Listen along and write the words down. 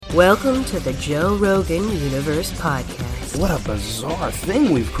Welcome to the Joe Rogan Universe Podcast. What a bizarre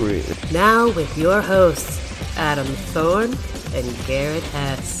thing we've created. Now with your hosts, Adam Thorne and Garrett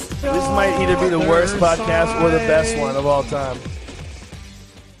Hess. This might either be the worst podcast or the best one of all time.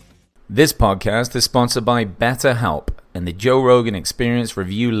 This podcast is sponsored by BetterHelp, and the Joe Rogan Experience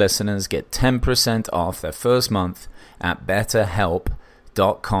Review listeners get 10% off their first month at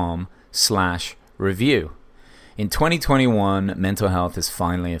betterhelp.com/review. In 2021, mental health is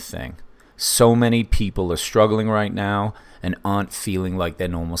finally a thing. So many people are struggling right now and aren't feeling like their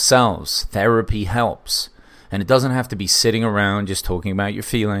normal selves. Therapy helps. And it doesn't have to be sitting around just talking about your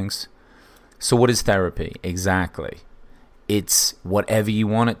feelings. So what is therapy? Exactly. It's whatever you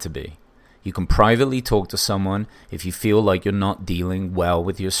want it to be. You can privately talk to someone if you feel like you're not dealing well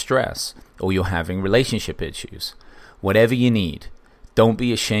with your stress or you're having relationship issues. Whatever you need. Don't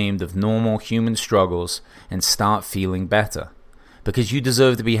be ashamed of normal human struggles and start feeling better. Because you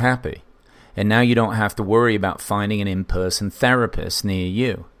deserve to be happy. And now you don't have to worry about finding an in-person therapist near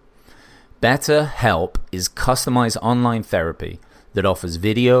you. BetterHelp is customized online therapy that offers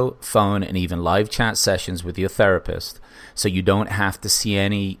video, phone, and even live chat sessions with your therapist, so you don't have to see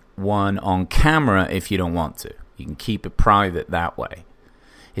anyone on camera if you don't want to. You can keep it private that way.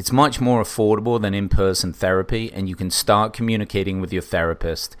 It's much more affordable than in-person therapy, and you can start communicating with your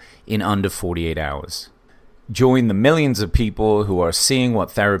therapist in under 48 hours. Join the millions of people who are seeing what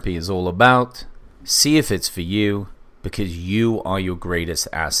therapy is all about. See if it's for you, because you are your greatest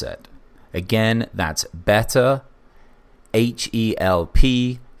asset. Again, that's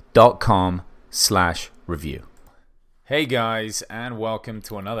betterhelp.com/review. Hey guys, and welcome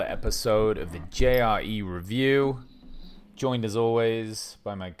to another episode of the JRE Review. Joined as always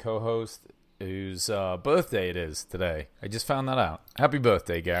by my co-host, whose birthday it is today. I just found that out. Happy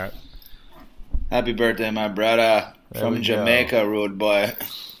birthday, Garrett. Happy birthday, my brother. From Jamaica, rude boy.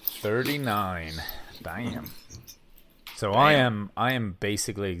 39. Damn. So I am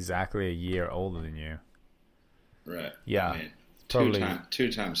basically exactly a year older than you. Right. Yeah. I mean, totally.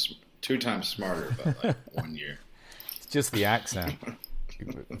 Two times smarter, but like 1 year. It's just the accent.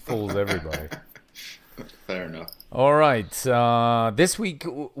 It fools everybody. Fair enough. All right. This week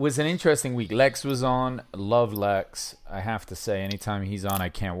was an interesting week. Lex was on. Love Lex. I have to say, anytime he's on, I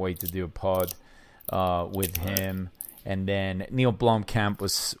can't wait to do a pod with him. And then Neil Blomkamp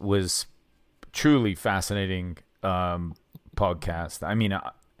was truly fascinating podcast. I mean,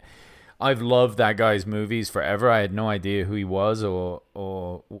 I've loved that guy's movies forever. I had no idea who he was or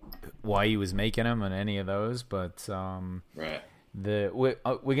why he was making them on any of those. But right. We're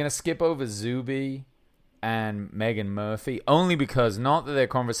gonna skip over Zuby and Megan Murphy, only because, not that their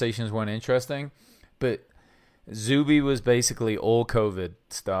conversations weren't interesting, but Zuby was basically all COVID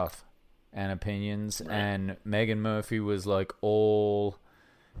stuff and opinions, right. And Megan Murphy was like all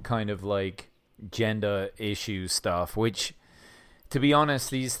kind of like gender issue stuff, which, to be honest,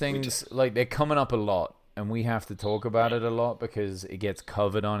 these things, like, they're coming up a lot, and we have to talk about it a lot because it gets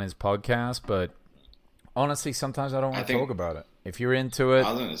covered on his podcast, but honestly, sometimes I don't want to talk about it. If you're into it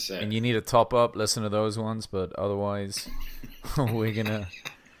and you need a top up, listen to those ones. But otherwise, we're gonna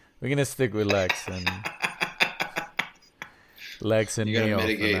stick with Lex and Neil for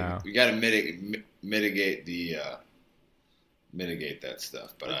now. You gotta mitigate that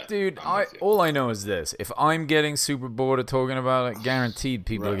stuff. But dude, all I know is this: if I'm getting super bored of talking about it, guaranteed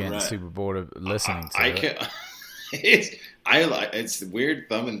people are getting super bored of listening to it. It's weird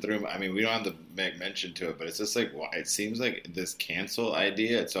thumbing through. I mean, we don't have to make mention to it, but it's just like, it seems like this cancel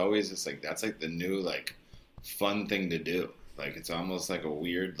idea. It's always just like, that's like the new like fun thing to do. Like, it's almost like a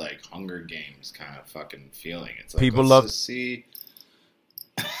weird like Hunger Games kind of fucking feeling. It's like, people love to see.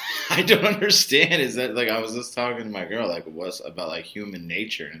 I don't understand. Is that like, I was just talking to my girl like, what's about like human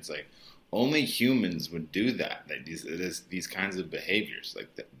nature, and it's like, only humans would do that. Like these kinds of behaviors, like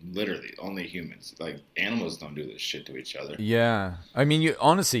literally only humans. Like, animals don't do this shit to each other. Yeah, I mean,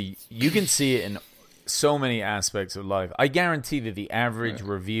 honestly, you can see it in so many aspects of life. I guarantee that the average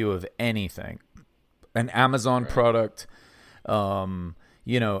review of anything, an Amazon product, a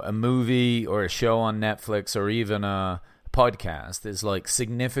movie or a show on Netflix or even a podcast, is like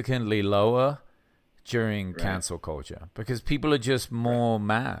significantly lower during cancel culture because people are just more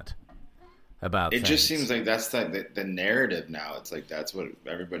mad about things. Just seems like that's the narrative now. It's like that's what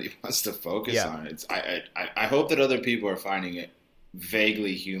everybody wants to focus on. It's I hope that other people are finding it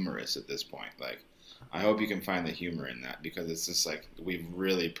vaguely humorous at this point. Like, I hope you can find the humor in that, because it's just like, we've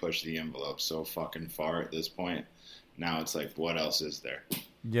really pushed the envelope so fucking far at this point. Now it's like, what else is there?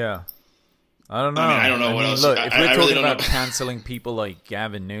 Yeah. I don't know. I don't know what else. Look, if we're talking really about canceling people like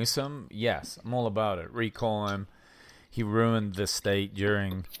Gavin Newsom, yes, I'm all about it. Recall him. He ruined the state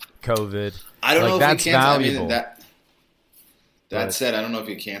during COVID. I don't know if that's you cancel. valuable. That said, I don't know if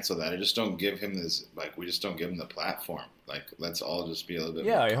you cancel that. I just don't give him this. Like, we just don't give him the platform. Like, let's all just be a little bit.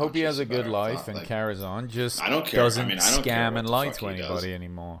 Yeah, more I hope he has a good life thought. and like, carries on. Just I don't care. doesn't I don't care scam what and the lie fuck to he anybody does.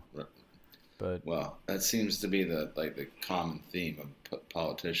 anymore. But well, that seems to be the common theme of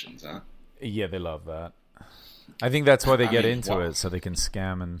politicians, huh? Yeah, they love that. I think that's why they get into it, so they can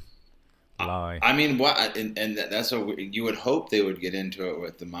scam and lie. I mean, what? And that's what you would hope they would get into it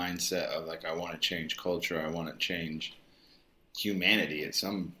with the mindset of like, I want to change culture, I want to change humanity at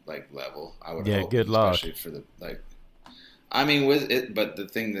some like level. I would hope, good luck. Especially for the like. I mean, with it, but the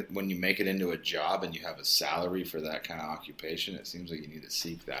thing that when you make it into a job and you have a salary for that kind of occupation, it seems like you need to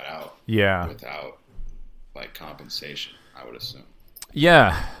seek that out. Yeah. Without like compensation, I would assume.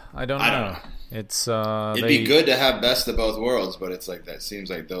 Yeah, I don't know. It's it'd be good to have best of both worlds, but it's like that seems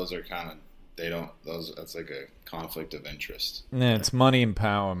like those are kind of that's like a conflict of interest. Yeah, it's money and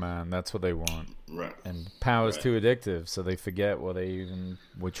power, man. That's what they want. Right. And power's too addictive, so they forget what they even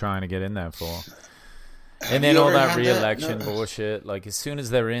were trying to get in there for. And then all that re-election bullshit. Like as soon as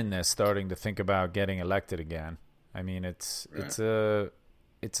they're in, they're starting to think about getting elected again. I mean, it's a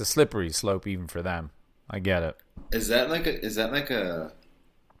slippery slope even for them. I get it. Is that like a?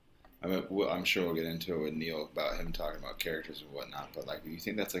 I mean, I'm sure we'll get into it with Neil about him talking about characters and whatnot. But like, do you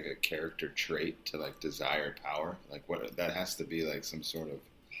think that's like a character trait to like desire power? Like, what that has to be like some sort of.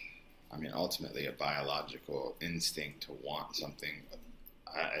 I mean, ultimately, a biological instinct to want something.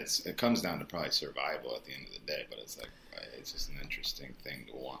 It comes down to probably survival at the end of the day. But it's like it's just an interesting thing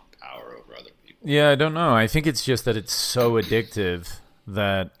to want power over other people. Yeah, I don't know. I think it's just that it's so addictive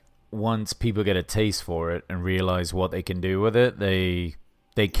that once people get a taste for it and realize what they can do with it, they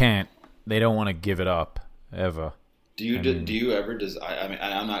don't want to give it up ever. Do you ever desire? I mean,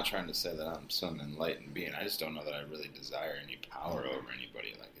 I'm not trying to say that I'm some enlightened being. I just don't know that I really desire any power over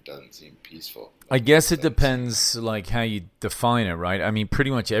anybody. Like it doesn't seem peaceful. I guess it depends, like how you define it, right? I mean, pretty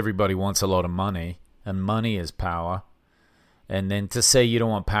much everybody wants a lot of money, and money is power. And then to say you don't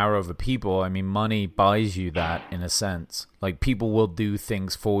want power over people, I mean, money buys you that in a sense. Like people will do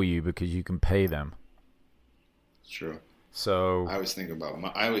things for you because you can pay them. True. So I always think about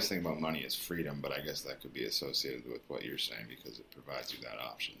money as freedom, but I guess that could be associated with what you're saying because it provides you that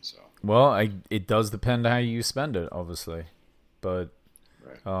option. So well, it does depend how you spend it, obviously, but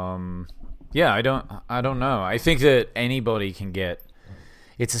yeah, I don't know. I think that anybody can get.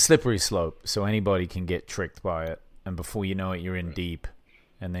 It's a slippery slope, so anybody can get tricked by it, and before you know it, you're in deep,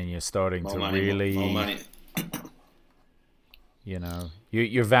 and then you're starting to really. More money. You know,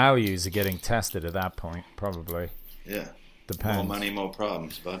 your values are getting tested at that point, probably. Yeah. Depends. More money, more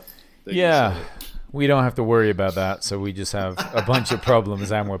problems, but yeah, we don't have to worry about that, so we just have a bunch of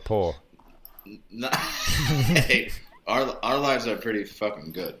problems and we're poor. Hey, our lives are pretty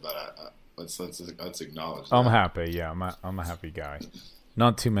fucking good, but let's acknowledge that. I'm happy. Yeah, I'm a happy guy.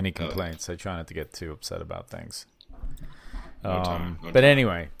 Not too many complaints. I try not to get too upset about things. But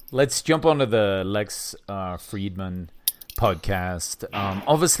anyway, let's jump onto the Lex Friedman podcast.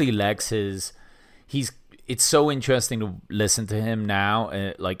 Obviously, Lex it's so interesting to listen to him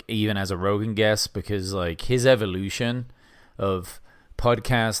now, like even as a Rogan guest, because like his evolution of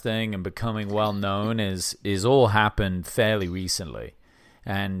podcasting and becoming well known is all happened fairly recently,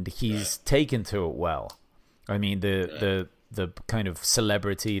 and he's taken to it well. I mean, the kind of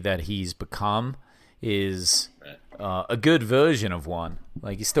celebrity that he's become is a good version of one.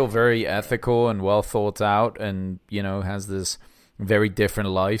 Like he's still very ethical and well thought out, and you know has this very different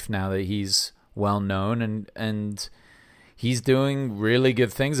life now that he's well known, and he's doing really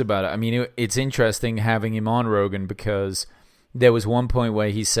good things about it. I mean, it's interesting having him on Rogan because there was one point where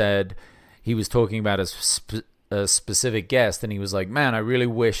he said he was talking about a specific guest, and he was like, "Man, I really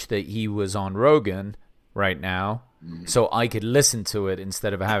wish that he was on Rogan right now, so I could listen to it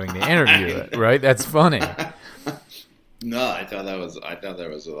instead of having to interview it." Right? That's funny. No, I thought there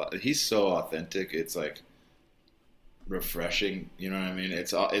was a lot. He's so authentic. It's like refreshing. You know what I mean?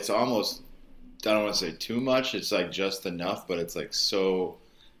 It's almost. I don't want to say too much. It's like just enough, but it's like so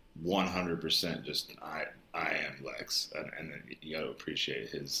 100% just I am Lex, and you got to appreciate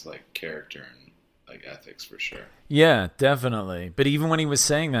his like character and like ethics for sure. Yeah, definitely. But even when he was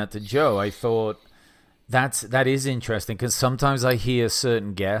saying that to Joe, I thought that is interesting because sometimes I hear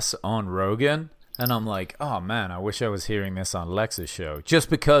certain guests on Rogan, and I'm like, oh man, I wish I was hearing this on Lex's show,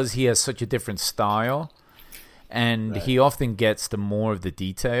 just because he has such a different style, and he often gets to more of the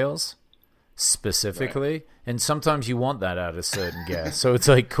details. Specifically, and sometimes you want that out of certain guests, so it's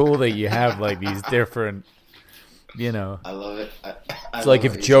like cool that you have like these different, you know. I love it. It's like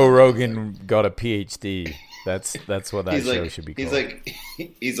if Joe Rogan got a PhD, That's what that show should be called.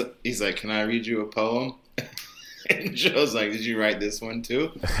 He's like, can I read you a poem? And Joe's like, did you write this one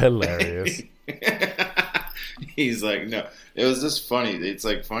too? Hilarious. He's like, no, it was just funny. It's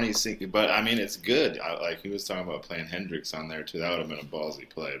like funny, but I mean, it's good. He was talking about playing Hendrix on there too. That would have been a ballsy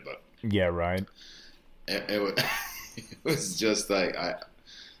play, but yeah, right. It was just like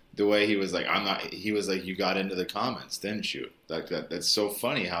the way he was like, I'm not. He was like, you got into the comments, didn't you? Like that. That's so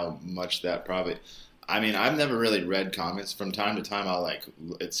funny how much that probably. I mean, I've never really read comments. From time to time, I'll like.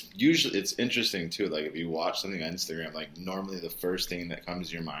 It's interesting too. Like if you watch something on Instagram, like normally the first thing that comes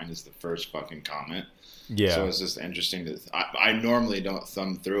to your mind is the first fucking comment. Yeah. So it's just interesting to. I normally don't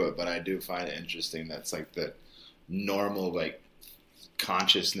thumb through it, but I do find it interesting. That's like the normal like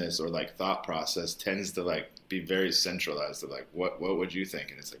consciousness or like thought process tends to like be very centralized. To like what would you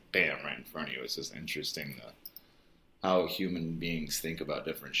think? And it's like bam, right in front of you. It's just interesting how human beings think about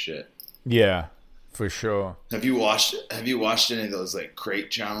different shit. Yeah, for sure. Have you watched any of those like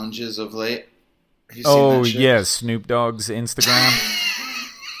crate challenges of late? Have you seen that shit? Yeah, Snoop Dogg's Instagram.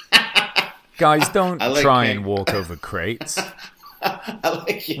 Guys, don't try and walk over crates.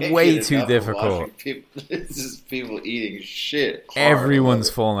 Way too difficult. It's just people eating shit.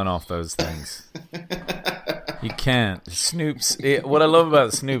 Everyone's falling off those things. You can't. What I love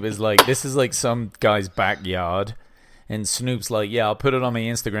about Snoop is like, this is like some guy's backyard. And Snoop's like, yeah, I'll put it on my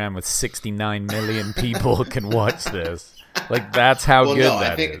Instagram with 69 million people can watch this. Like, that's how good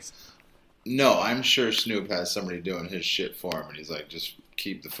that is. No, I'm sure Snoop has somebody doing his shit for him. And he's like, just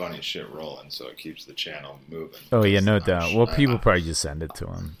keep the funny shit rolling so it keeps the channel moving. Oh, yeah, no doubt. Well, people probably just send it to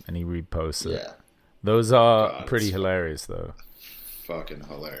him and he reposts it. Yeah. Those are pretty hilarious, though. Fucking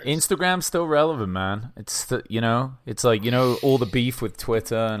hilarious. Instagram's still relevant, man. It's it's like, all the beef with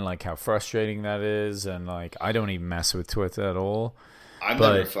Twitter and like how frustrating that is, and like I don't even mess with Twitter at all. I've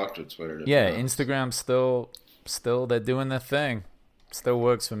never fucked with Twitter. Yeah, Instagram's still they're doing their thing. Still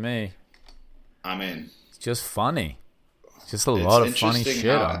works for me. I mean, it's just funny. It's just a lot of funny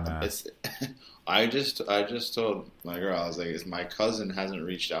shit on that. I just told my girl, I was like, my cousin hasn't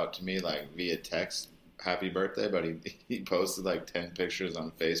reached out to me like via text. Happy birthday, but he posted like 10 pictures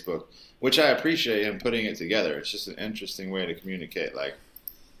on Facebook, which I appreciate him putting it together. It's just an interesting way to communicate. Like,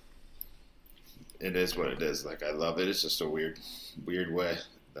 it is what it is. Like, I love it. It's just a weird way.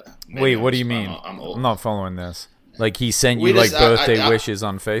 Wait, what do you mean? I'm not following this. Like, he sent you like birthday wishes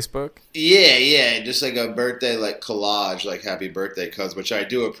on Facebook? Yeah, just like a birthday like collage, like happy birthday, cuz, which I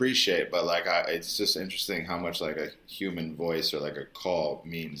do appreciate. But like, it's just interesting how much like a human voice or like a call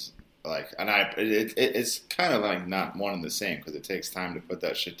means. Like, and it's kind of like not one and the same because it takes time to put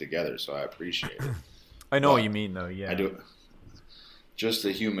that shit together. So I appreciate it. I know what you mean, though. Yeah, I do. Just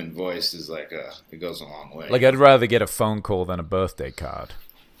the human voice is like it goes a long way. Like, I'd rather get a phone call than a birthday card.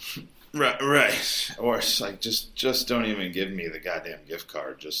 Right. Or it's like just don't even give me the goddamn gift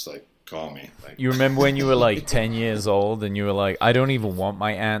card. Just like call me. Like, you remember when you were like 10 years old and you were like, I don't even want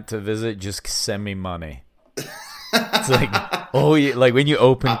my aunt to visit. Just send me money. It's like, like when you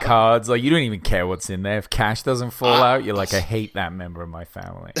open cards, like you don't even care what's in there. If cash doesn't fall out, you're like, I hate that member of my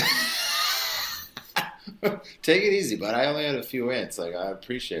family. Take it easy, but I only had a few aunts. Like, I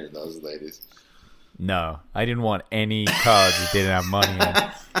appreciated those ladies. No, I didn't want any cards that didn't have money in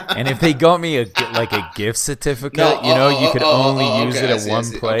it. And if they got me a gift certificate, you could only use it at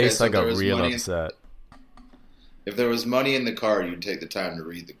one place. So I got real upset. If there was money in the card, you'd take the time to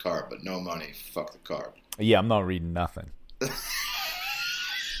read the card, but no money, fuck the card. Yeah, I'm not reading nothing.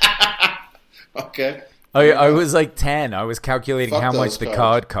 Okay. I was like 10. I was calculating how much the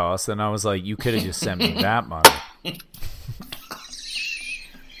card cost, and I was like, you could have just sent me that money.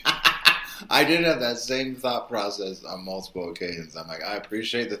 I did have that same thought process on multiple occasions. I'm like, I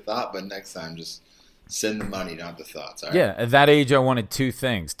appreciate the thought, but next time just send the money, not the thoughts. All right? Yeah, at that age, I wanted two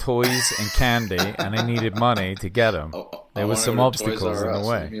things, toys and candy, and I needed money to get them. There was some obstacles in the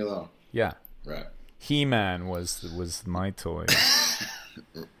way. Leave me alone. Yeah. Right. He-Man was my toy.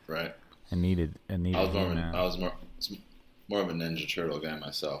 Right. I needed He-Man. I was more of a Ninja Turtle guy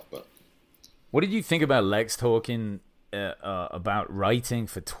myself, but. What did you think about Lex talking about writing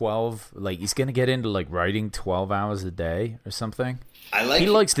for 12? Like, he's going to get into like writing 12 hours a day or something? He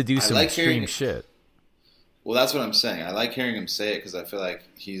likes to do some extreme shit. Well, that's what I'm saying. I like hearing him say it because I feel like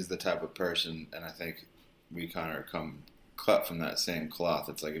he's the type of person, and I think we kind of come cut from that same cloth.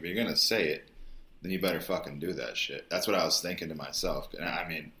 It's like, if you're going to say it, then you better fucking do that shit. That's what I was thinking to myself. And I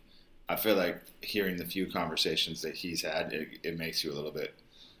mean, I feel like hearing the few conversations that he's had, it makes you a little bit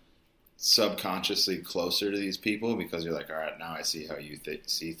subconsciously closer to these people because you're like, all right, now I see how you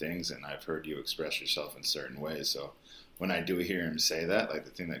see things, and I've heard you express yourself in certain ways. So when I do hear him say that, like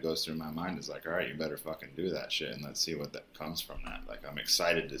the thing that goes through my mind is like, all right, you better fucking do that shit, and let's see what that comes from that. Like, I'm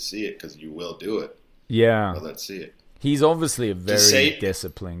excited to see it because you will do it. Yeah, but let's see it. He's obviously a very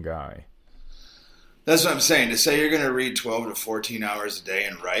disciplined guy. That's what I'm saying. To say you're going to read 12 to 14 hours a day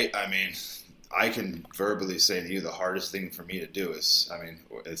and write, I mean, I can verbally say to you the hardest thing for me to do is, I mean,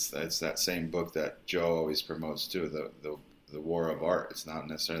 it's that same book that Joe always promotes too, the War of Art. It's not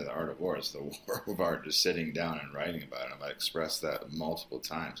necessarily the Art of War. It's the War of Art, just sitting down and writing about it. I've expressed that multiple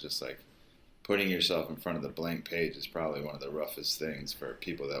times. Just like putting yourself in front of the blank page is probably one of the roughest things for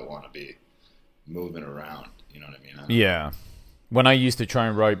people that want to be moving around. You know what I mean? Yeah. When I used to try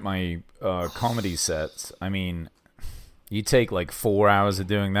and write my comedy sets, I mean, you take like 4 hours of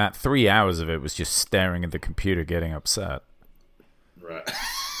doing that. 3 hours of it was just staring at the computer getting upset. Right.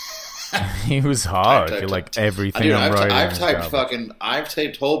 It was hard. You're like everything I'm writing. I've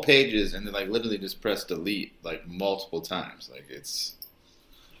typed whole pages and then like literally just press delete like multiple times. Like it's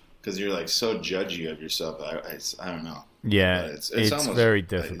because you're like so judgy of yourself. I don't know. Yeah, it's almost very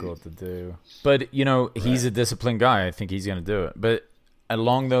difficult to do. But you know, he's a disciplined guy. I think he's going to do it. But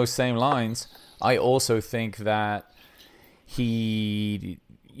along those same lines, I also think that he,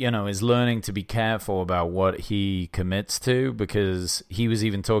 you know, is learning to be careful about what he commits to, because he was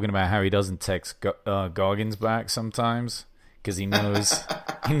even talking about how he doesn't text Goggins back sometimes because he knows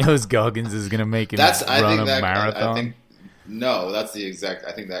Goggins is going to make him run a marathon. That's the exact.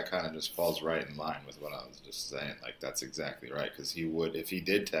 I think that kind of just falls right in line with what I was just saying. Like that's exactly right, because he would, if he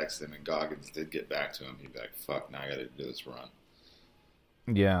did text him and Goggins did get back to him, he'd be like, "Fuck, now I got to do this run."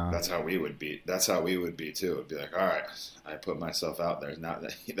 Yeah, that's how we would be. That's how we would be too. It'd be like, all right, I put myself out there. Not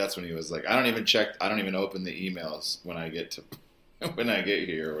that. That's when he was like, I don't even open the emails when I get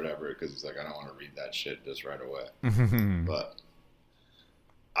here or whatever, because he's like, I don't want to read that shit just right away. But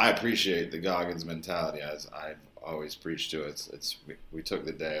I appreciate the Goggins mentality, as I've always preached to. We took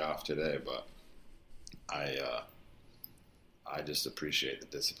the day off today, but I just appreciate the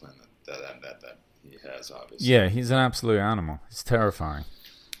discipline that he has, obviously. Yeah, he's an absolute animal. He's terrifying.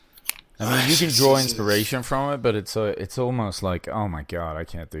 I mean, you can draw inspiration from it, but it's almost like, oh my god, I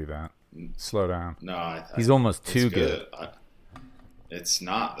can't do that. Slow down. No, he's almost too good. It's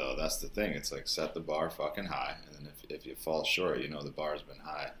not, though. That's the thing. It's like set the bar fucking high, and then if you fall short, you know the bar's been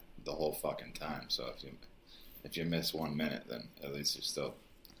high the whole fucking time. So if you miss 1 minute, then at least you're still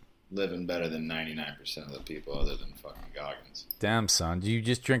living better than 99% of the people other than fucking Goggins. Damn, son. Do you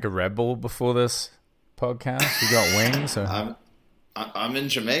just drink a Red Bull before this podcast? You got wings? Or? I'm in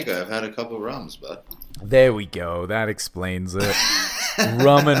Jamaica. I've had a couple rums, bud. There we go. That explains it.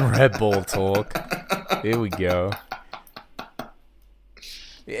 Rum and Red Bull talk. Here we go.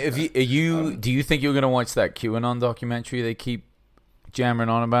 Do you think you're going to watch that QAnon documentary they keep jammering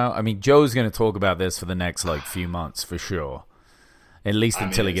on about? I mean, Joe's going to talk about this for the next few months for sure. At least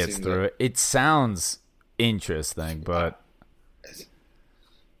until he gets through it. It sounds interesting, but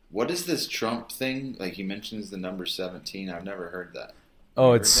what is this Trump thing? Like, he mentions the number 17. I've never heard that.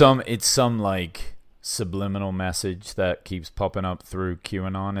 It's some like subliminal message that keeps popping up through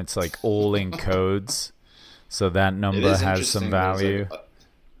QAnon. It's like all in codes, so that number has some value.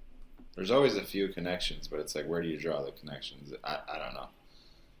 There's always a few connections, but it's like, where do you draw the connections? I don't know.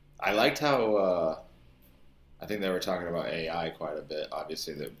 I liked how I think they were talking about AI quite a bit.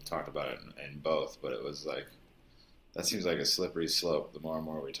 Obviously, they talked about it in both, but it was like, that seems like a slippery slope the more and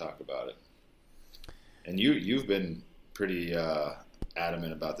more we talk about it. And you've been pretty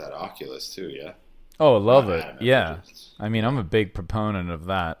adamant about that Oculus too, yeah? Oh, I love it. Yeah. I mean, I'm a big proponent of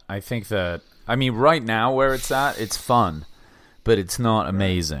that. I think that, right now where it's at, it's fun, but it's not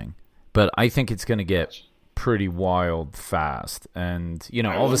amazing. But I think it's going to get pretty wild fast. And,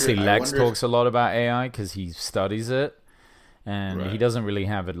 obviously Lex talks a lot about AI because he studies it. And he doesn't really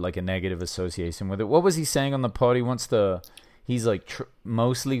have like a negative association with it. What was he saying on the pod? He's like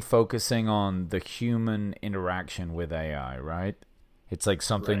mostly focusing on the human interaction with AI, right? It's like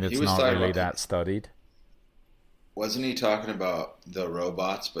something that's not really that studied. Wasn't he talking about the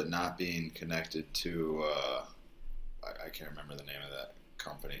robots but not being connected to, I can't remember the name of that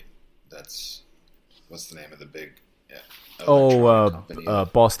company. What's the name of the big company?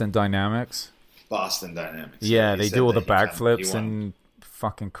 Boston Dynamics. Boston Dynamics. Yeah, they do all the backflips and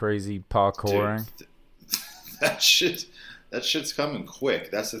fucking crazy parkouring. Dude, that shit's coming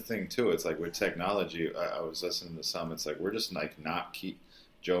quick. That's the thing too. It's like with technology, I was listening to some. It's like we're just like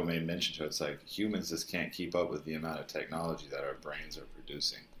Joe made mention to it. It's like humans just can't keep up with the amount of technology that our brains are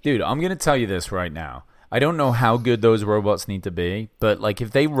producing. Dude, I'm gonna tell you this right now. I don't know how good those robots need to be, but like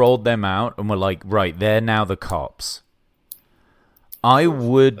if they rolled them out and were like, right, they're now the cops, I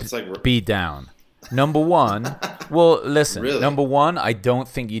would be down. Number one, Well, listen, Really? number one, I don't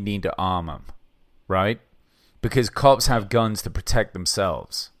think you need to arm them, right? Because cops have guns to protect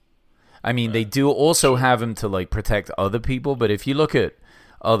themselves. I mean, they do also have them to like protect other people, but if you look at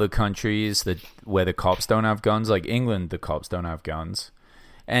other countries where the cops don't have guns, like England, the cops don't have guns.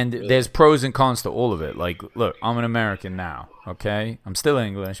 And there's pros and cons to all of it. Like, look, I'm an American now, okay? I'm still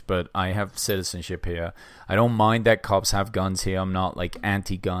English, but I have citizenship here. I don't mind that cops have guns here. I'm not like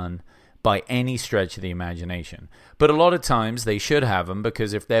anti-gun by any stretch of the imagination. But a lot of times they should have them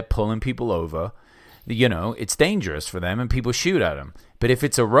because if they're pulling people over, you know, it's dangerous for them and people shoot at them. But if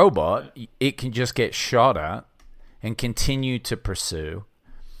it's a robot, it can just get shot at and continue to pursue.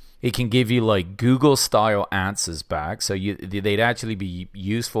 It can give you like Google-style answers back, so they'd actually be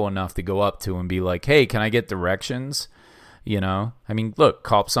useful enough to go up to and be like, "Hey, can I get directions?" You know, I mean, look,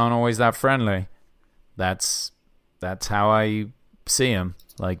 cops aren't always that friendly. That's how I see them.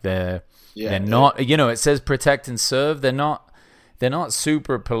 Like they're not. You know, it says protect and serve. They're not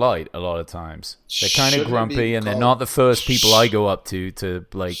super polite a lot of times. They're kind of grumpy, and they're not the first people I go up to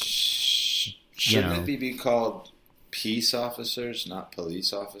like. Shouldn't it be called peace officers, not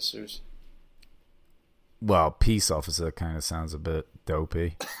police officers? Well, peace officer kind of sounds a bit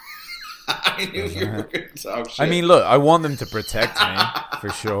dopey. I knew you were going to talk shit. I mean, look, I want them to protect me for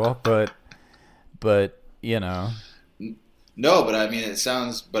sure, but you know. No, but I mean, it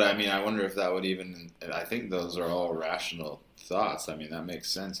sounds. But I mean, I wonder if that would even. I think those are all rational thoughts. I mean, that makes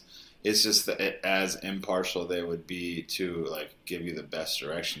sense. It's just that as impartial they would be to like give you the best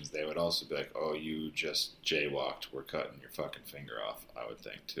directions, they would also be like, "Oh, you just jaywalked. We're cutting your fucking finger off." I would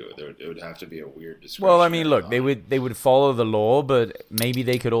think too. It would have to be a weird description. Well, I mean, look, they would follow the law, but maybe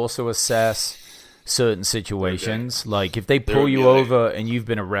they could also assess certain situations. Like if they pull you over and you've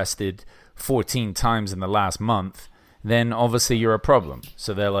been arrested 14 times in the last month, then obviously you're a problem.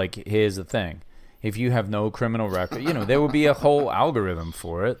 So they're like, "Here's the thing. If you have no criminal record," you know, there would be a whole algorithm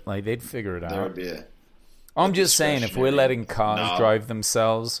for it. Like, they'd figure it out. There would be I'm just saying, if we're letting cars drive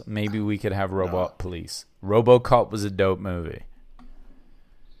themselves, maybe we could have robot police. RoboCop was a dope movie.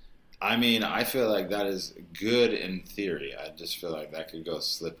 I mean, I feel like that is good in theory. I just feel like that could go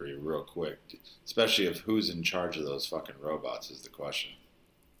slippery real quick. Especially if who's in charge of those fucking robots is the question.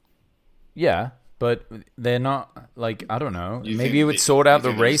 Yeah, but they're not, like, I don't know. Maybe it would sort out the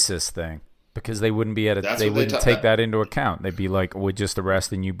racist thing. Because they wouldn't be able to, they wouldn't take that into account. They'd be like, "We're just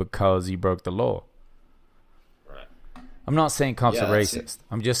arresting you because you broke the law." Right. I'm not saying cops are racist.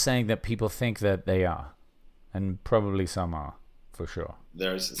 I'm just saying that people think that they are, and probably some are, for sure.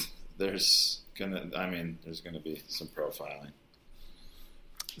 There's gonna be some profiling.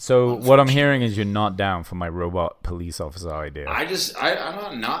 So what I'm hearing is you're not down for my robot police officer idea.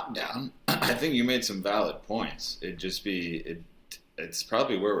 I'm not down. I think you made some valid points. It's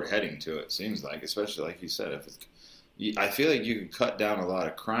probably where we're heading to, it seems like, especially like you said. I feel like you could cut down a lot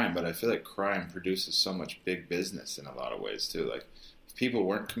of crime, but I feel like crime produces so much big business in a lot of ways too. Like if people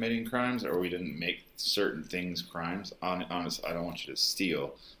weren't committing crimes, or we didn't make certain things crimes. Honest, I don't want you to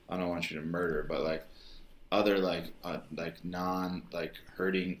steal. I don't want you to murder, but like other like non like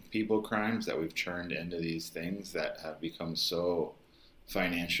hurting people crimes that we've turned into these things that have become so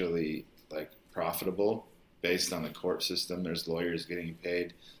financially like profitable. Based on the court system, there's lawyers getting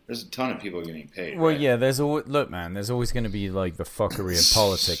paid. There's a ton of people getting paid. Well, right? yeah, there's always going to be like the fuckery of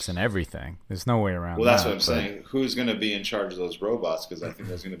politics and everything. There's no way around. Well, that's what I'm saying. Who's going to be in charge of those robots? Because I think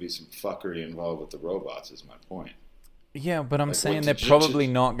there's going to be some fuckery involved with the robots. Is my point. Yeah, but I'm saying they're probably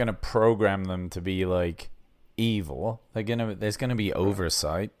not going to program them to be like evil. There's going to be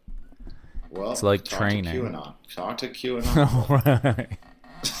oversight. Well, it's like training. Talk to QAnon. All right.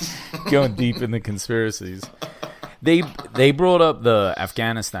 Going deep in the conspiracies. They brought up the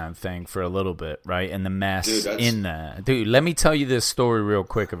Afghanistan thing for a little bit, right? And the mess in there. Dude, let me tell you this story real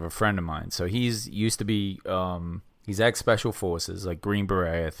quick of a friend of mine. So he's used to be, he's ex-special forces, like Green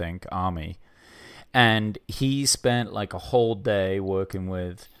Beret, I think, Army. And he spent like a whole day working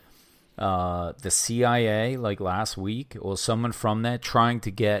with the CIA like last week or someone from there trying to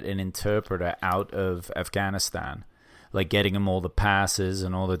get an interpreter out of Afghanistan. Like getting him all the passes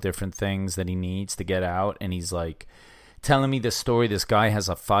and all the different things that he needs to get out. And he's like telling me this story. This guy has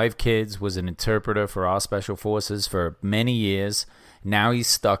 5 kids, was an interpreter for our special forces for many years. Now he's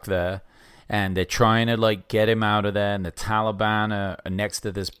stuck there. And they're trying to like get him out of there. And the Taliban are next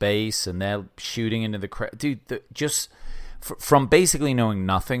to this base. And they're shooting into the crowd. Dude, from basically knowing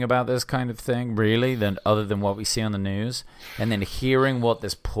nothing about this kind of thing, really, other than what we see on the news. And then hearing what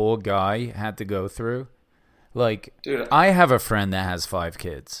this poor guy had to go through. Like, dude, I have a friend that has 5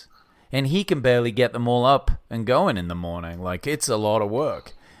 kids, and he can barely get them all up and going in the morning. Like, it's a lot of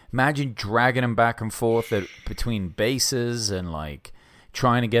work. Imagine dragging him back and forth between bases and like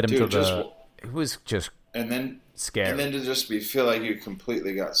trying to get him it was just scary. And then to just feel like you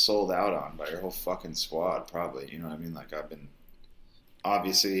completely got sold out on by your whole fucking squad, probably. You know what I mean? Like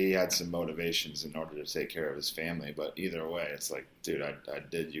obviously he had some motivations in order to take care of his family, but either way, it's like, dude, I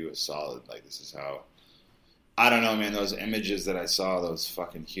did you a solid. Like, this is how, I don't know, man, those images that I saw, those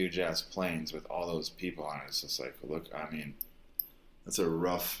fucking huge ass planes with all those people on it, it's just like, look, I mean, that's a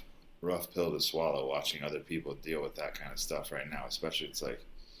rough pill to swallow, watching other people deal with that kind of stuff right now, especially. It's like,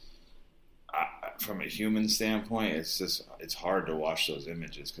 from a human standpoint, it's hard to watch those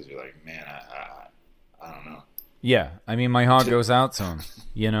images because you're like, man, I don't know. Yeah, I mean, my heart goes out to them.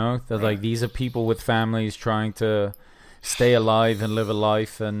 You know, that right. Like, these are people with families trying to stay alive and live a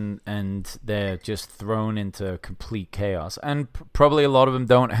life, and they're just thrown into complete chaos. And probably a lot of them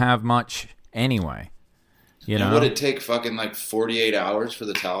don't have much anyway. You know, would it take fucking like 48 hours for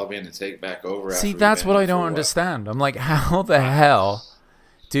the Taliban to take back over? See, that's what I don't understand. I'm like, how the hell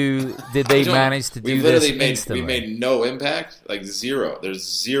did they manage to do this instantly? We made no impact, like zero. There's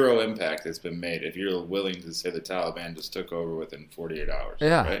zero impact that's been made if you're willing to say the Taliban just took over within 48 hours.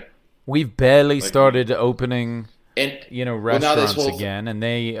 Yeah, right? We've barely started opening, restaurants again, and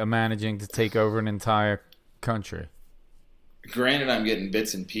they are managing to take over an entire country. Granted, I'm getting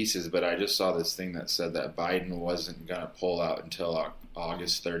bits and pieces, but I just saw this thing that said that Biden wasn't going to pull out until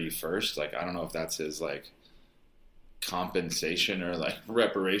August 31st. Like, I don't know if that's his, like, compensation or, like,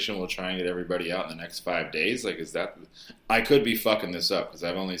 reparation. We'll try and get everybody out in the next 5 days. Like, is that... I could be fucking this up because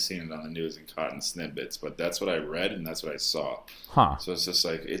I've only seen it on the news and caught in snippets, but that's what I read and that's what I saw. Huh. So it's just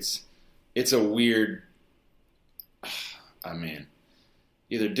like, it's a weird... I mean...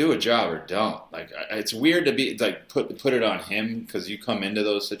 Either do a job or don't. Like, it's weird to be like put it on him because you come into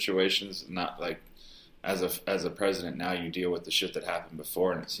those situations not like as a president now you deal with the shit that happened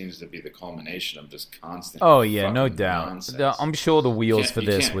before, and it seems to be the culmination of just constant. Oh yeah, no doubt. Nonsense. I'm sure the wheels for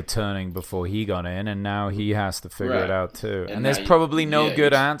this were turning before he got in, and now he has to figure it out too. And there's probably no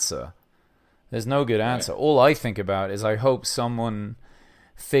good answer. There's no good answer. All I think about is I hope someone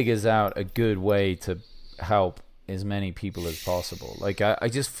figures out a good way to help as many people as possible. Like, I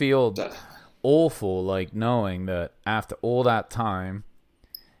just feel awful, like, knowing that after all that time,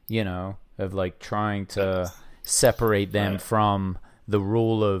 you know, of like trying to separate them from the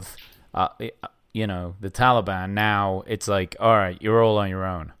rule of, the Taliban, now it's like, all right, you're all on your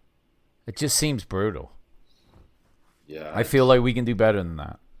own. It just seems brutal. Yeah. I feel like we can do better than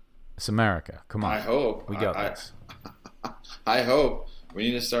that. It's America. Come on. I hope. We got this. I hope. We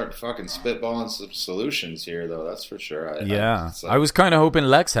need to start fucking spitballing some solutions here, though. That's for sure. I was kind of hoping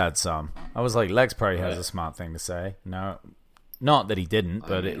Lex had some. I was like, Lex probably has a smart thing to say. No, not that he didn't,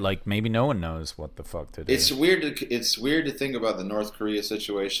 but maybe no one knows what the fuck to do. It's weird to think about the North Korea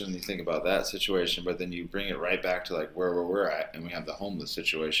situation. You think about that situation, but then you bring it right back to like where we're at, and we have the homeless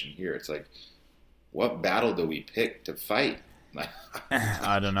situation here. It's like, what battle do we pick to fight?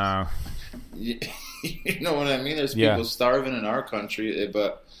 I don't know. You know what I mean? There's people starving in our country,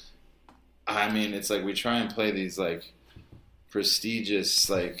 but I mean, it's like we try and play these like prestigious,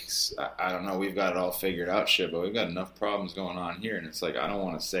 like, I don't know, we've got it all figured out shit, but we've got enough problems going on here, and it's like, I don't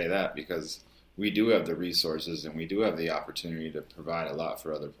want to say that because we do have the resources and we do have the opportunity to provide a lot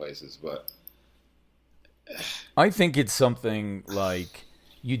for other places, but I think it's something like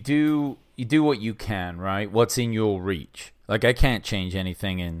you do what you can, right? What's in your reach. Like, I can't change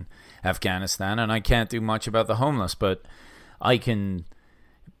anything in Afghanistan, and I can't do much about the homeless, but I can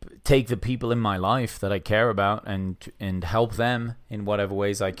take the people in my life that I care about and help them in whatever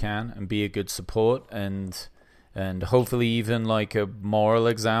ways I can, and be a good support and hopefully even like a moral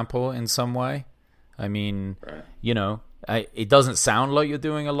example in some way. I mean, it doesn't sound like you're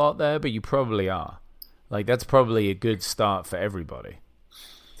doing a lot there, but you probably are. Like, that's probably a good start for everybody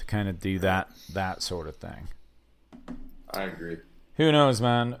to kind of do that sort of thing. I agree. Who knows,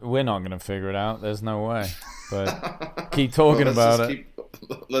 man? We're not going to figure it out. There's no way. But keep talking about it.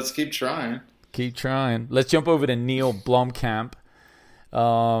 Let's keep trying. Keep trying. Let's jump over to Neil Blomkamp.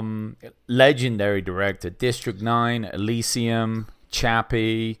 Legendary director. District 9, Elysium,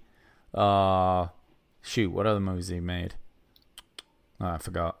 Chappie. What other movies he made? Oh, I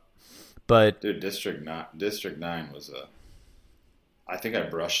forgot. But dude, District 9 was I think I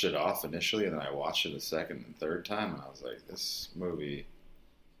brushed it off initially, and then I watched it a second and third time, and I was like, this movie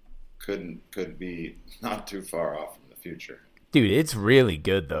could be not too far off in the future. Dude, it's really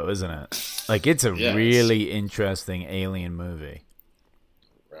good, though, isn't it? Like, it's a really interesting alien movie.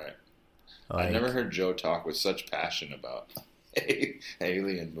 Right. Like, I never heard Joe talk with such passion about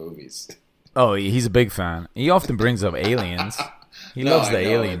alien movies. Oh, he's a big fan. He often brings up aliens. He No, loves the I know,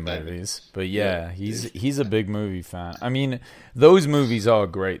 Alien movies, but yeah, he's a big movie fan. I mean, those movies are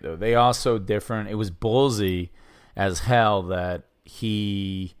great though. They are so different. It was ballsy as hell that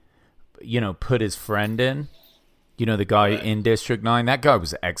he, put his friend in. The guy in District 9. That guy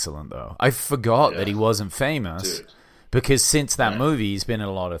was excellent though. I forgot that he wasn't famous. Dude. Because since that movie, he's been in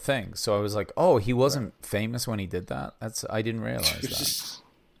a lot of things. So I was like, oh, he wasn't famous when he did that? I didn't realize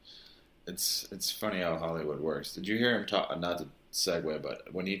that. It's funny how Hollywood works. Did you hear him talk, not to segue,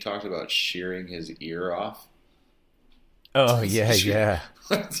 but when he talked about shearing his ear off? Oh, yeah.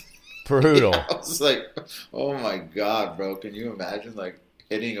 Brutal. Yeah, I was like, oh my God, bro. Can you imagine like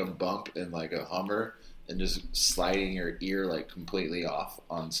hitting a bump in like a Hummer and just sliding your ear like completely off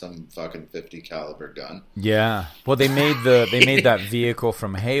on some fucking 50 caliber gun? Yeah. Well, they made that vehicle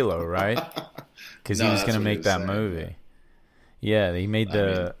from Halo, right? Because he was going to make that movie. Yeah, they made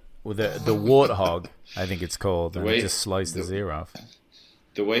the Warthog, I think it's called, and just sliced his ear off.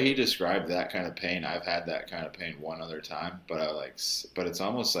 The way he described that kind of pain, I've had that kind of pain one other time, but it's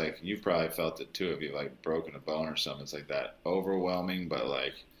almost like you've probably felt it too if you've like broken a bone or something. It's like that overwhelming, but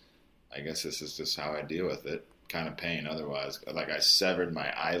like, I guess this is just how I deal with it, kind of pain. Otherwise, like I severed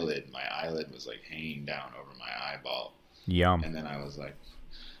my eyelid. My eyelid was like hanging down over my eyeball. Yum. And then I was like,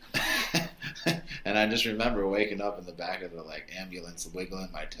 and I just remember waking up in the back of the like ambulance, wiggling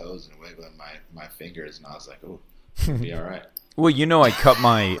my toes and wiggling my fingers, and I was like, "Oh, it'll be all right." Well, I cut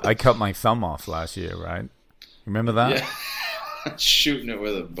my thumb off last year, right? Remember that? Yeah. Shooting it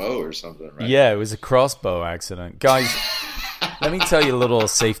with a bow or something, right? Yeah, it was a crossbow accident, guys. Let me tell you a little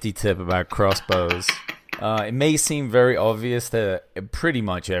safety tip about crossbows. It may seem very obvious to pretty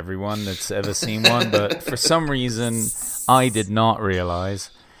much everyone that's ever seen one, but for some reason, I did not realize.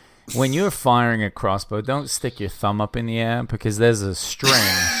 When you're firing a crossbow, don't stick your thumb up in the air because there's a string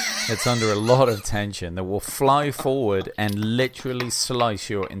that's under a lot of tension that will fly forward and literally slice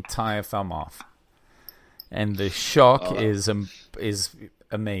your entire thumb off. And the shock is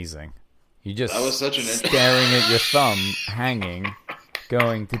amazing. You just staring at your thumb hanging,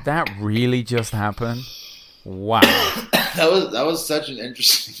 going, "Did that really just happen?" Wow. That was such an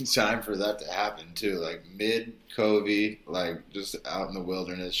interesting time for that to happen too. Like mid-COVID, like just out in the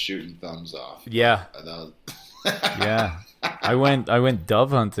wilderness shooting thumbs off. Yeah. Yeah. I went dove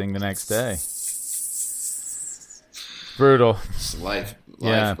hunting the next day. Brutal. Life,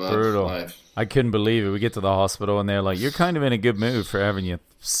 yeah, bud, brutal. Life. I couldn't believe it. We get to the hospital and they're like, "You're kind of in a good mood for having your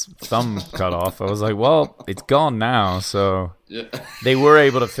thumb cut off." I was like, "Well, it's gone now." So yeah. They were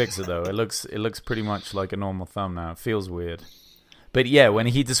able to fix it though. It looks pretty much like a normal thumb now. It feels weird, but yeah, when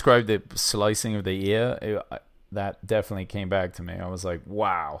he described the slicing of the ear, that definitely came back to me. I was like,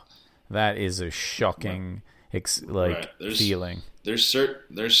 "Wow, that is a shocking feeling." There's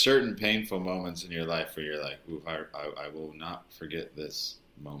certain painful moments in your life where you're like, "Ooh, I will not forget this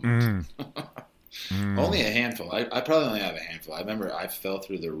moment." Only a handful. I probably only have a handful. I remember I fell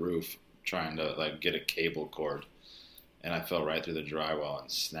through the roof trying to like get a cable cord, and I fell right through the drywall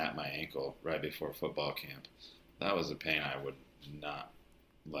and snapped my ankle right before football camp. That was a pain I would not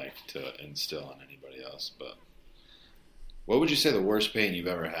like to instill on anybody else. But what would you say the worst pain you've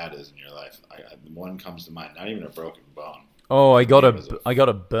ever had is in your life? One comes to mind. Not even a broken bone. Oh, I got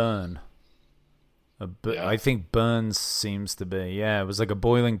a burn. Yeah. I think burns seems to be. Yeah, it was like a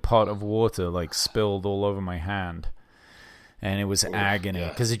boiling pot of water like spilled all over my hand. And it was agony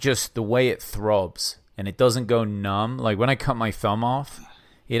because it just, the way it throbs and it doesn't go numb. Like when I cut my thumb off,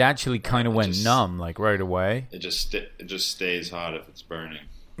 it actually kind of went numb like right away. It just stays hot if it's burning.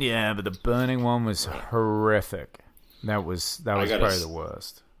 Yeah, but the burning one was horrific. That was probably the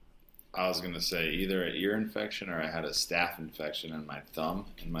worst. I was going to say either an ear infection or I had a staph infection in my thumb,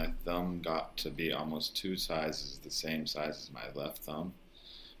 and my thumb got to be almost two sizes the same size as my left thumb.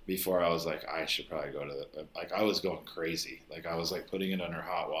 Before I was like, I should probably go to I was going crazy. Like I was like putting it under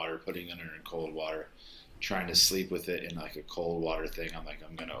hot water, putting it under cold water, trying to sleep with it in like a cold water thing. I'm like,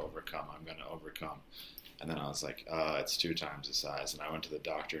 I'm going to overcome. And then I was like, it's 2 times the size. And I went to the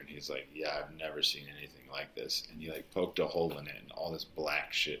doctor, and he's like, yeah, I've never seen anything like this. And he like poked a hole in it, and all this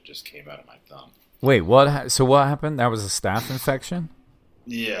black shit just came out of my thumb. Wait, what? So what happened? That was a staph infection?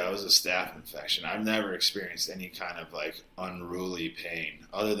 Yeah, it was a staph infection. I've never experienced any kind of like unruly pain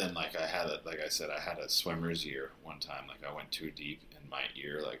other than like I had a swimmer's ear one time. Like I went too deep in my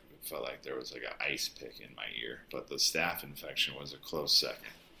ear. Like it felt like there was like an ice pick in my ear. But the staph infection was a close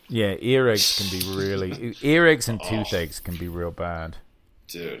second. Yeah, earaches can be earaches and toothaches can be real bad.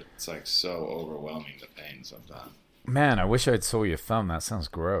 Dude, it's like so overwhelming, the pain sometimes. Man, I wish I'd saw your thumb. That sounds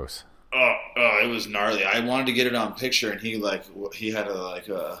gross. it was gnarly. I wanted to get it on picture, and he had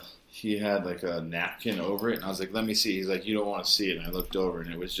a napkin over it, and I was like, let me see. He's like, you don't want to see it. And I looked over,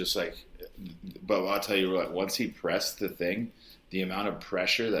 and it was just like, but I'll tell you what, once he pressed the thing, the amount of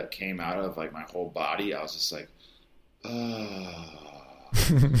pressure that came out of like my whole body, I was just like,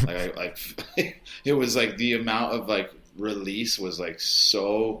 it was like the amount of like release was like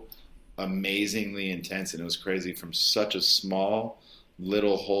so amazingly intense, and it was crazy from such a small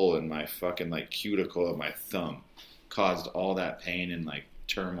little hole in my fucking like cuticle of my thumb caused all that pain and like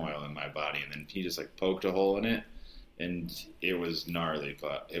turmoil in my body. And then he just like poked a hole in it, and it was gnarly,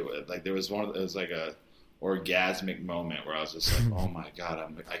 but it was like it was like a orgasmic moment where I was just like, oh my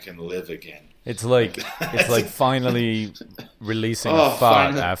god, I can live again. It's like finally releasing a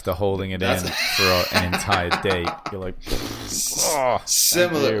fart after holding it in for an entire day. You're like, oh,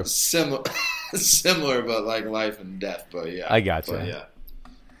 similar, but like life and death. But yeah, I got you. But yeah.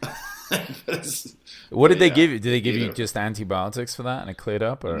 What did they give you? Did they give you just antibiotics for that and it cleared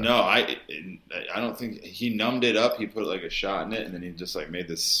up? Or? No, I don't think he numbed it up. He put like a shot in it, and then he just like made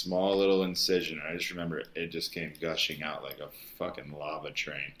this small little incision. And I just remember it just came gushing out like a fucking lava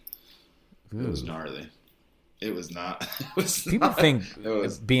train. Ooh. It was gnarly. It was not. People think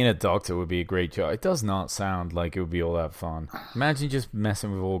being a doctor would be a great job. It does not sound like it would be all that fun. Imagine just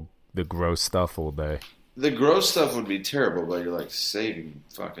messing with all the gross stuff all day. The gross stuff would be terrible, but you're like saving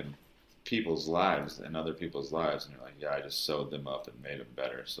fucking people's lives and other people's lives, and you're like, yeah, I just sewed them up and made them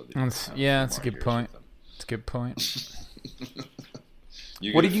better. So that's a good point. It's a good point.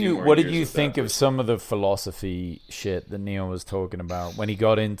 What did you think of some of the philosophy shit that Neil was talking about when he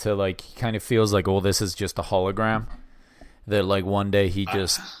got into like he kind of feels like all this is just a hologram, that like one day he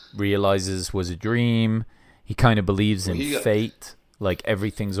just realizes was a dream. He kind of believes in fate, like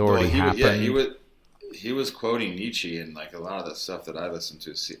everything's already happened. Yeah, he was quoting Nietzsche and like a lot of the stuff that I listen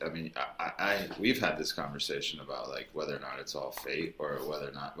to. I mean, we've had this conversation about like whether or not it's all fate or whether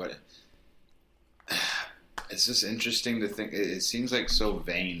or not. But it's just interesting to think. It seems like so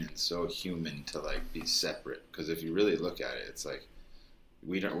vain and so human to like be separate. Because if you really look at it, it's like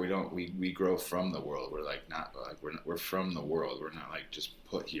we grow from the world. We're like not like we're from the world. We're not like just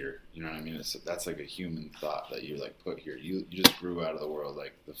put here. You know what I mean? That's like a human thought that you're like put here. You just grew out of the world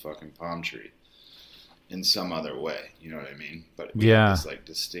like the fucking palm tree. In some other way, you know what I mean? But we have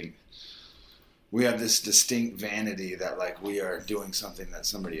this distinct vanity that like we are doing something that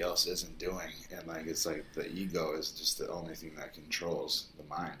somebody else isn't doing, and like it's like the ego is just the only thing that controls the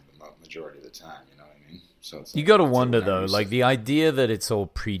mind the majority of the time. You know what I mean? So it's you got to wonder though, like the idea that it's all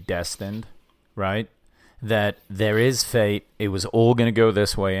predestined, right? That there is fate. It was all going to go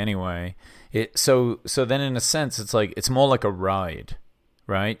this way anyway. So then in a sense, it's like it's more like a ride,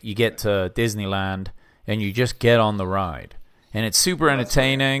 right? You get to Disneyland. And you just get on the ride. And it's super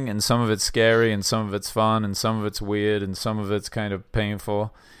entertaining, and some of it's scary, and some of it's fun, and some of it's weird, and some of it's kind of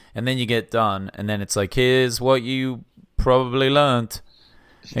painful. And then you get done, and then it's like, here's what you probably learned.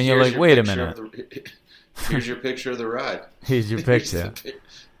 And you're like, wait a minute. Here's your picture of the ride. Here's your picture.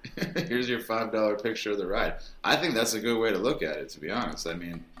 Here's your $5 picture of the ride. I think that's a good way to look at it, to be honest. I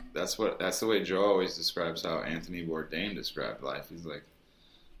mean, that's the way Joe always describes how Anthony Bourdain described life. He's like,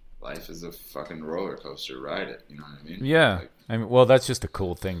 life is a fucking roller coaster. Ride it. You know what I mean? Yeah. Like, I mean, well, that's just a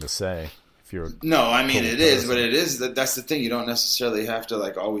cool thing to say. If you're no, I mean it is, but it is that's the thing. You don't necessarily have to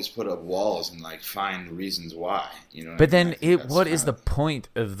like always put up walls and like find reasons why. You know. But then, what is the point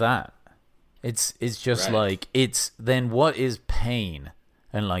of that? It's just right. Like it's then what is pain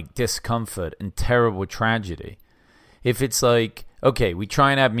and like discomfort and terrible tragedy? If it's like okay, we try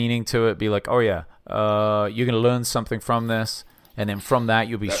and add meaning to it, be like, oh yeah, you're gonna learn something from this. And then from that,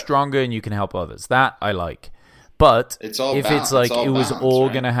 you'll be stronger and you can help others. That I like. But if it's like it was all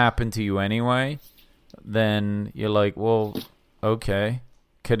going to happen to you anyway, then you're like, well, okay.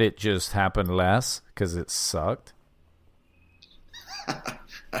 Could it just happen less because it sucked?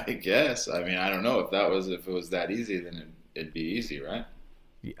 I guess. I mean, I don't know. If it was that easy, then it'd be easy, right?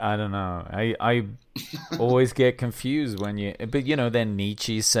 I don't know. I always get confused but then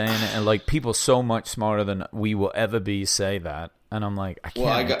Nietzsche's saying it, and like people so much smarter than we will ever be say that. And I'm like, I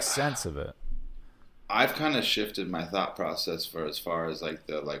can't make sense of it. I've kind of shifted my thought process for as far as like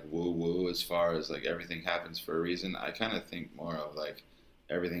the like woo woo, as far as like everything happens for a reason. I kind of think more of like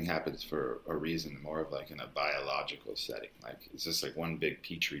everything happens for a reason, more of like in a biological setting. Like it's just like one big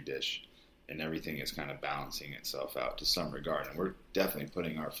petri dish, and everything is kind of balancing itself out to some regard. And we're definitely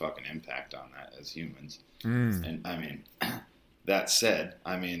putting our fucking impact on that as humans. And I mean, that said,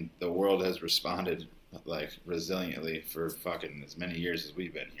 I mean the world has responded like resiliently for fucking as many years as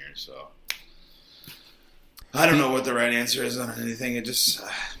we've been here, so I don't know what the right answer is on anything. It just,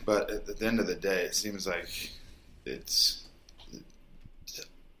 but at the end of the day, it seems like it's.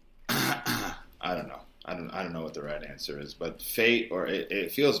 I don't know. I don't know what the right answer is, but fate, or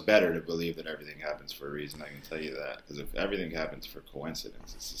it feels better to believe that everything happens for a reason. I can tell you that, because if everything happens for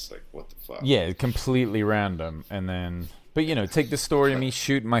coincidence, it's just like, what the fuck? Yeah, completely random. And then, but take the story of me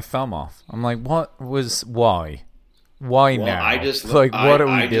shooting my thumb off. I'm like, why? Why now? I just what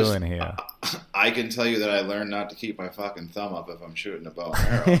are we doing here? I can tell you that I learned not to keep my fucking thumb up if I'm shooting a bow and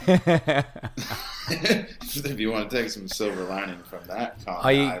arrow. If you want to take some silver lining from that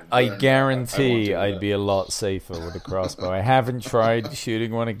comment, I guarantee I'd be a lot safer with a crossbow. I haven't tried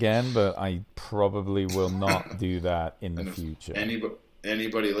shooting one again, but I probably will not do that in the future.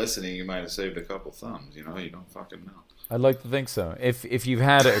 Anybody listening, you might have saved a couple thumbs. You don't fucking know. I'd like to think so. If you've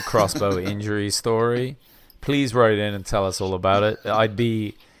had a crossbow injury story, please write in and tell us all about it. I'd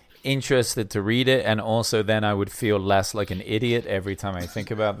be interested to read it, and also then I would feel less like an idiot every time I think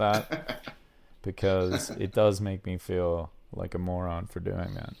about that, because it does make me feel like a moron for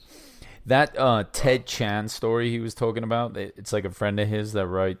doing that. That Ted Chan story he was talking about, it's like a friend of his that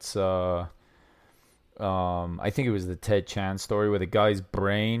writes, I think it was the Ted Chan story where the guy's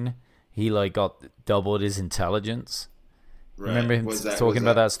brain, he like got doubled his intelligence. Right. Remember him talking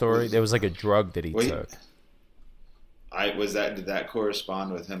about that story? There was like a drug that he took. Did that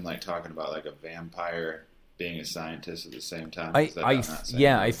correspond with him like talking about like a vampire being a scientist at the same time?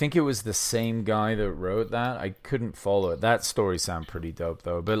 I think it was the same guy that wrote that. I couldn't follow it. That story sounded pretty dope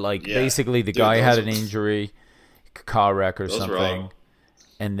though. But basically the guy had an injury, car wreck or something.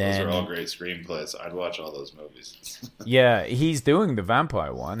 And then those are all great screenplays. I'd watch all those movies. Yeah, he's doing the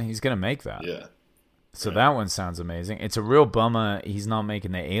vampire one. He's gonna make that. Yeah. So that one sounds amazing. It's a real bummer he's not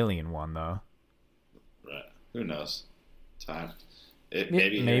making the Alien one though. Right. Who knows? Time.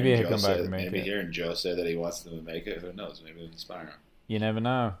 Maybe he'll come back and make it. Maybe hearing Joe say that he wants them to make it, who knows? Maybe it'll inspire him. You never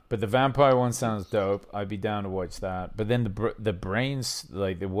know. But the vampire one sounds dope. I'd be down to watch that. But then the brains,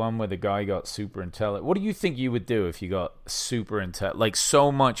 like the one where the guy got super intelligent. What do you think you would do if you got super intelligent, like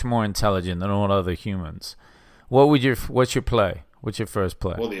so much more intelligent than all other humans? What's your play? What's your first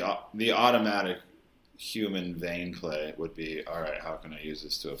play? Well, the automatic human vein play would be, all right, how can I use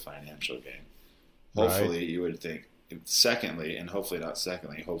this to a financial gain? Hopefully, you would think. Secondly, and hopefully not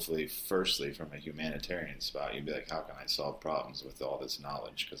secondly, hopefully firstly from a humanitarian spot, you'd be like, how can I solve problems with all this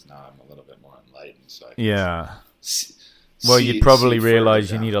knowledge? Because now I'm a little bit more enlightened. So I can you'd probably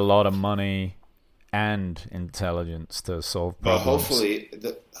realize you need a lot of money and intelligence to solve problems. Well, hopefully,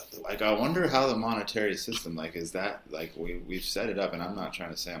 I wonder how the monetary system, is that, we've set it up, and I'm not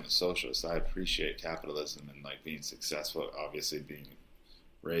trying to say I'm a socialist. I appreciate capitalism and, being successful, obviously being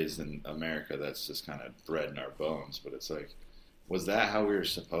raised in America, that's just kind of bred in our bones. But it's like, was that how we were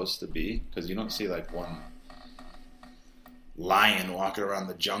supposed to be? Because you don't see one lion walking around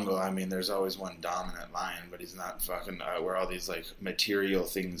the jungle. I mean, there's always one dominant lion, but he's not fucking where all these material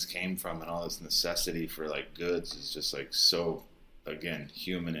things came from, and all this necessity for goods is just so, again,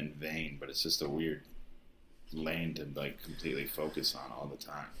 human and vain. But it's just a weird lane to completely focus on all the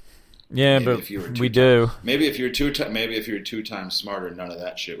time. Yeah, but we do. Maybe if you're two times smarter, none of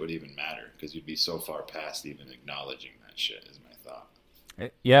that shit would even matter, because you'd be so far past even acknowledging that shit. Is my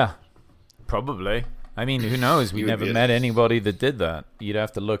thought. Yeah, probably. I mean, who knows? We never met anybody that did that. You'd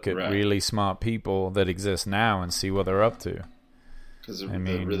have to look at really smart people that exist now and see what they're up to. Because the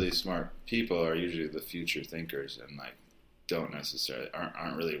really smart people are usually the future thinkers, and don't necessarily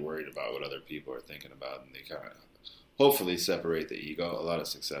aren't really worried about what other people are thinking about, and they kind of hopefully separate the ego. A lot of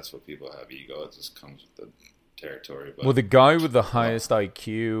successful people have ego. It just comes with the territory. But, the guy with the highest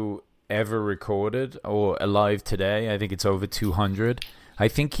IQ ever recorded or alive today, I think it's over 200. I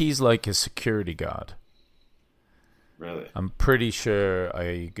think he's like a security guard. Really? I'm pretty sure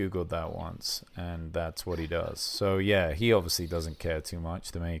I Googled that once, and that's what he does. So, yeah, he obviously doesn't care too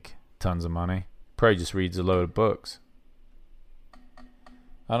much to make tons of money. Probably just reads a load of books.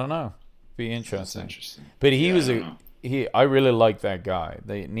 I don't know. Be interesting. That's interesting. But I really like that guy.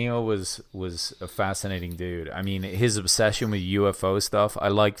 Neil was a fascinating dude. I mean, his obsession with UFO stuff, I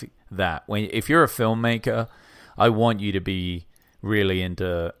liked that. If you're a filmmaker, I want you to be really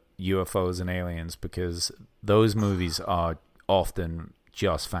into UFOs and aliens, because those movies are often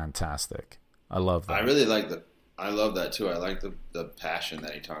just fantastic. I love that. I really like that. I love that too. I like the passion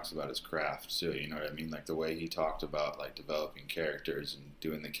that he talks about his craft too. You know what I mean? The way he talked about developing characters and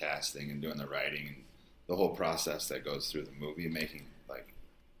doing the casting and doing the writing and the whole process that goes through the movie making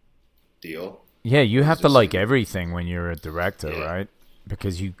deal. Yeah, you have to everything when you're a director, right?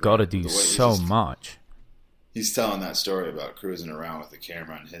 Because you've got to do so much. he's telling that story about cruising around with the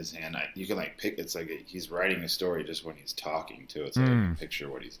camera in his hand. You can like pick. It's like he's writing a story just when he's talking too. It's like I can picture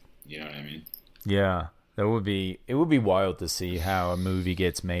what he's. You know what I mean? Yeah, it would be wild to see how a movie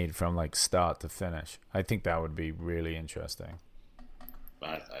gets made from like start to finish. I think that would be really interesting.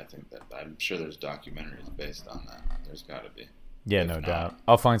 I think that I'm sure there's documentaries based on that. There's got to be. Yeah, no doubt.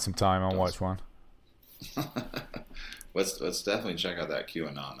 I'll find some time. I'll watch one. Let's definitely check out that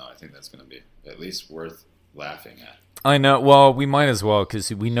QAnon though. I think that's going to be at least worth laughing at. I know. Well, we might as well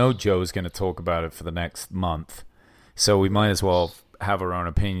because we know Joe's going to talk about it for the next month, so we might as well have our own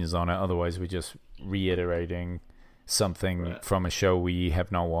opinions on it. Otherwise, we're just reiterating something from a show we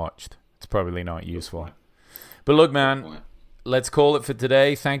have not watched. It's probably not useful. But look, man, let's call it for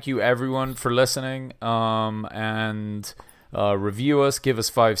today. Thank you, everyone, for listening. And review us, give us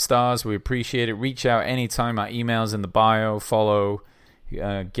 5 stars. We appreciate it. Reach out anytime. Our email's in the bio. Follow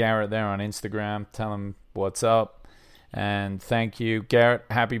Garrett there on Instagram. Tell him what's up. And thank you, Garrett.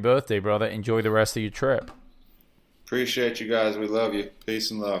 Happy birthday, brother. Enjoy the rest of your trip. Appreciate you guys. We love you. Peace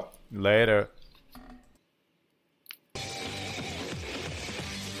and love. Later.